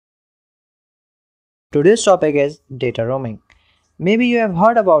Today's topic is data roaming. Maybe you have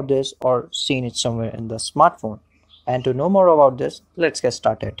heard about this or seen it somewhere in the smartphone. And to know more about this, let's get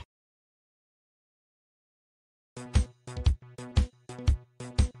started.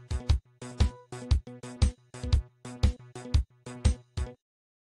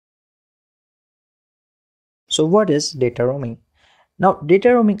 So, what is data roaming? Now,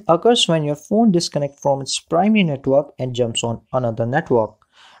 data roaming occurs when your phone disconnects from its primary network and jumps on another network.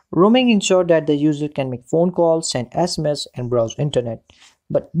 Roaming ensures that the user can make phone calls, send SMS, and browse internet.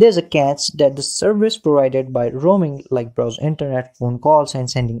 But there's a catch that the service provided by roaming, like browse internet, phone calls, and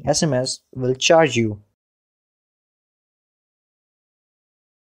sending SMS, will charge you.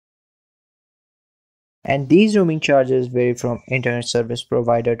 And these roaming charges vary from internet service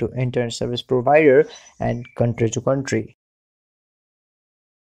provider to internet service provider and country to country.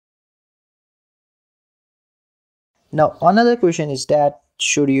 Now, another question is that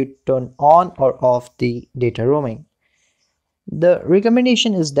should you turn on or off the data roaming? The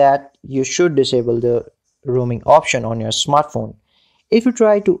recommendation is that you should disable the roaming option on your smartphone. If you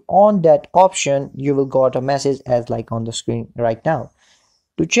try to on that option, you will got a message as like on the screen right now.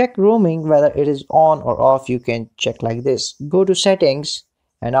 To check roaming whether it is on or off, you can check like this. Go to settings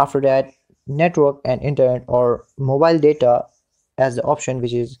and after that network and internet or mobile data as the option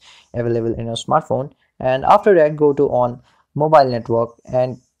which is available in your smartphone, and after that go to on mobile network,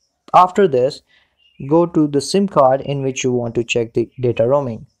 and after this go to the SIM card in which you want to check the data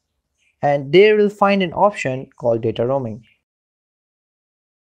roaming, and there will find an option called data roaming.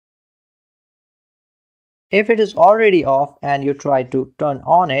 If it is already off and you try to turn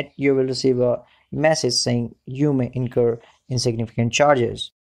on it, you will receive a message saying you may incur insignificant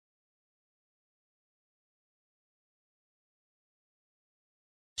charges.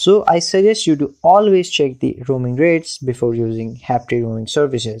 So I suggest you to always check the roaming rates before using Hapti roaming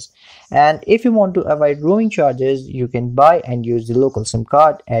services. And if you want to avoid roaming charges, you can buy and use the local SIM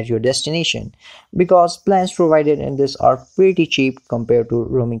card at your destination because plans provided in this are pretty cheap compared to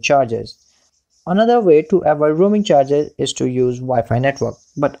roaming charges. Another way to avoid roaming charges is to use Wi-Fi network,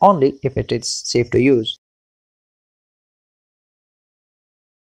 but only if it is safe to use.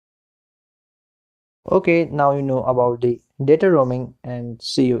 Okay, now you know about the data roaming and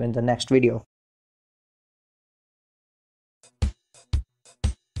see you in the next video.